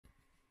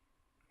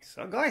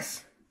So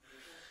guys,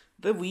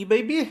 the wee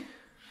baby.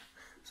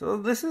 So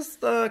this is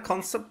the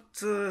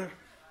concept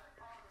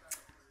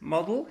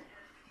model.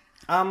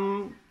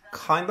 I'm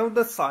kind of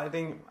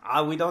deciding,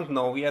 we don't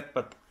know yet,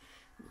 but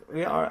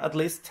we are at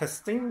least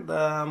testing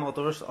the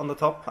motors on the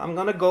top. I'm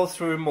gonna go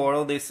through more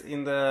of this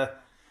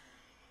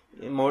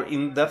more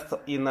in depth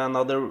in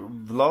another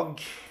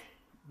vlog,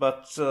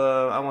 but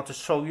I want to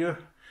show you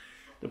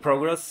the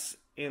progress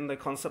in the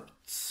concept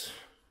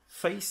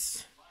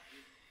phase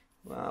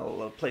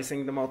while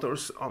placing the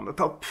motors on the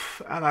top.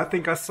 And I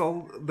think I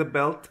solved the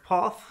belt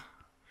path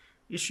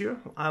issue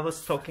I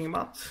was talking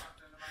about.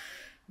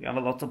 We have a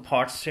lot of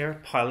parts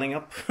here piling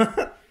up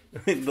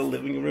in the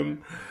living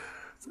room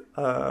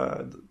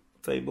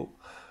table,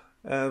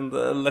 and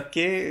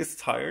Lucky is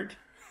tired.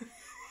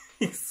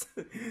 He's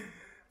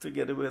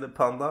together with a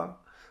panda,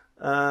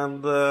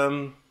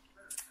 and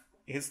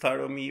he's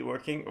tired of me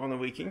working on a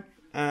weekend.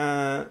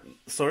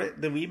 Sorry,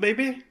 the wee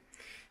baby.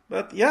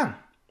 But yeah,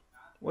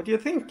 what do you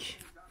think?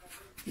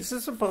 This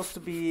is supposed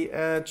to be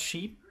a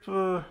cheap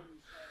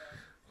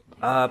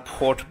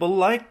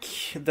portable-like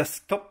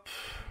desktop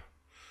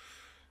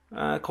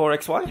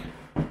CoreXY.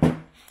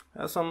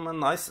 Has some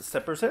nice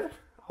steppers here.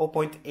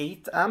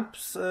 0.8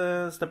 amps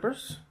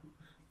steppers,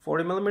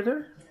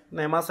 40mm,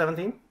 NEMA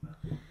 17.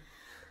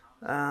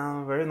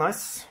 Very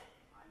nice.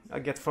 I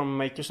get from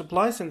Maker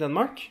Supplies in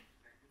Denmark.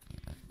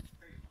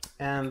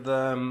 And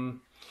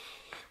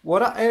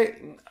what I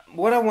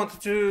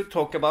wanted to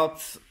talk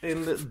about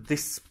in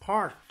this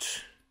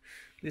part,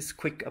 this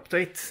quick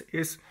update,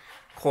 is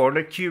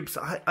corner cubes.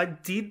 I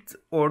did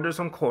order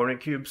some corner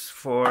cubes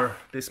for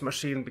this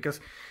machine because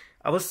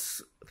I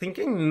was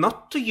thinking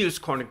not to use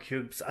corner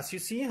cubes. As you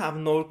see, I have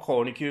no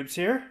corner cubes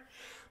here,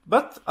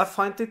 but I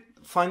find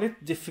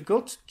it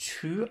difficult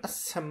to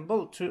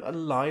assemble, to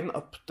align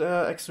up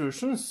the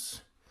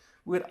extrusions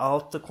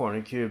without the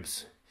corner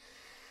cubes.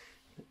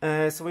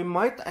 So we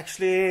might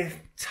actually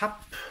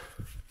tap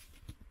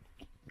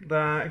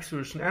the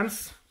extrusion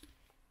ends.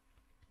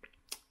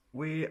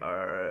 We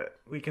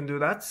can do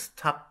that,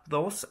 tap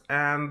those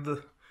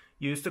and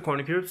use the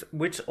corner cubes,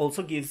 which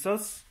also gives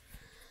us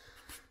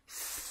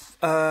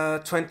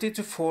 20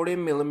 to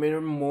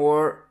 40mm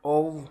more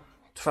of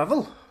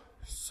travel.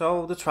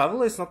 So the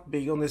travel is not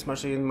big on this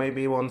machine,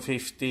 maybe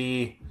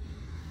 150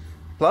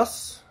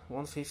 plus,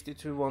 150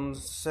 to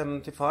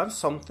 175,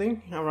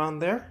 something around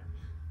there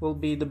will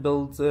be the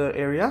build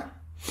area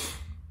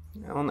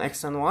on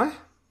X and Y.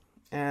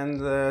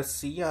 And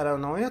C, I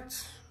don't know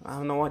yet. I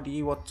have no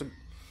idea what's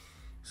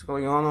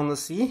going on the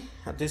C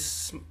at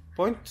this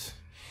point.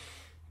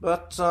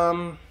 But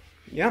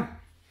yeah,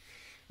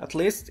 at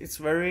least it's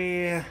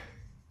very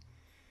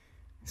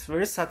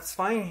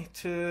satisfying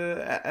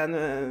and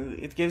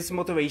it gives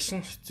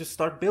motivation to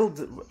start build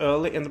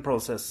early in the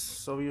process.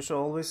 So you should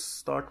always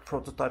start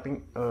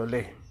prototyping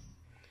early.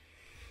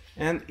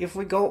 And if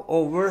we go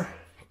over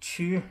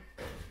to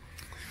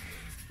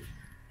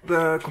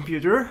the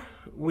computer,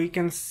 we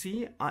can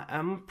see I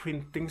am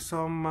printing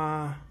some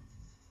more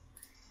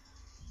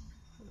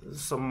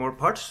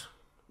parts.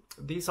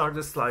 These are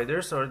the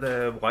sliders, or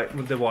the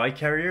Y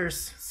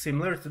carriers,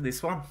 similar to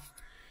this one,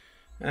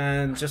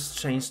 and just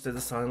change the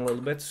design a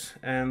little bit.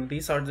 And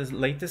these are the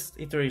latest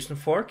iteration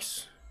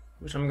forks,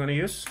 which I'm gonna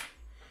use.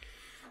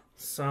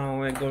 So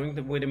we're going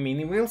with the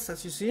mini wheels,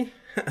 as you see.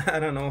 I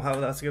don't know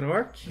how that's gonna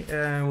work.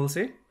 We'll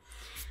see.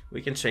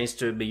 We can change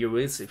to bigger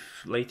wheels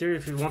later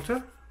if you want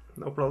to,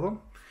 no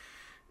problem.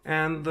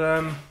 And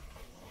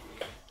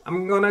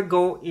I'm gonna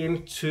go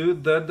into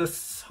the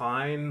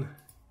design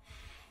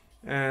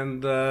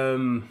and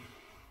in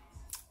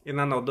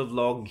another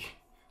vlog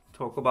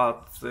talk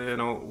about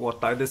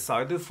what I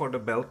decided for the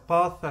belt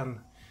path and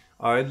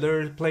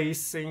idler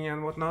placing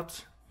and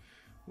whatnot,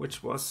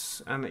 which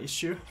was an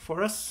issue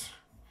for us.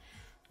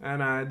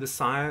 And I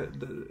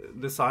designed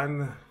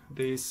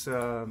these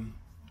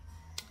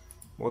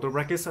motor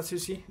brackets, as you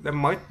see. They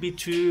might be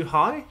too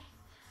high.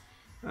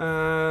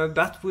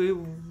 That's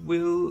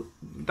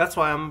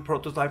why I'm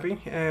prototyping,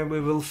 and we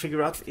will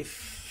figure out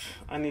if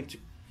I need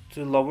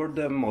to lower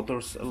the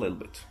motors a little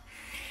bit.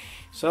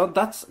 So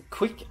that's a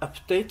quick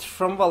update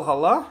from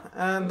Valhalla,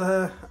 and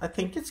I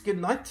think it's good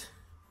night.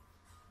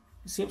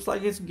 It seems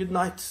like it's good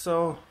night.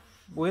 So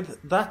with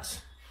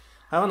that,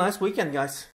 have a nice weekend, guys.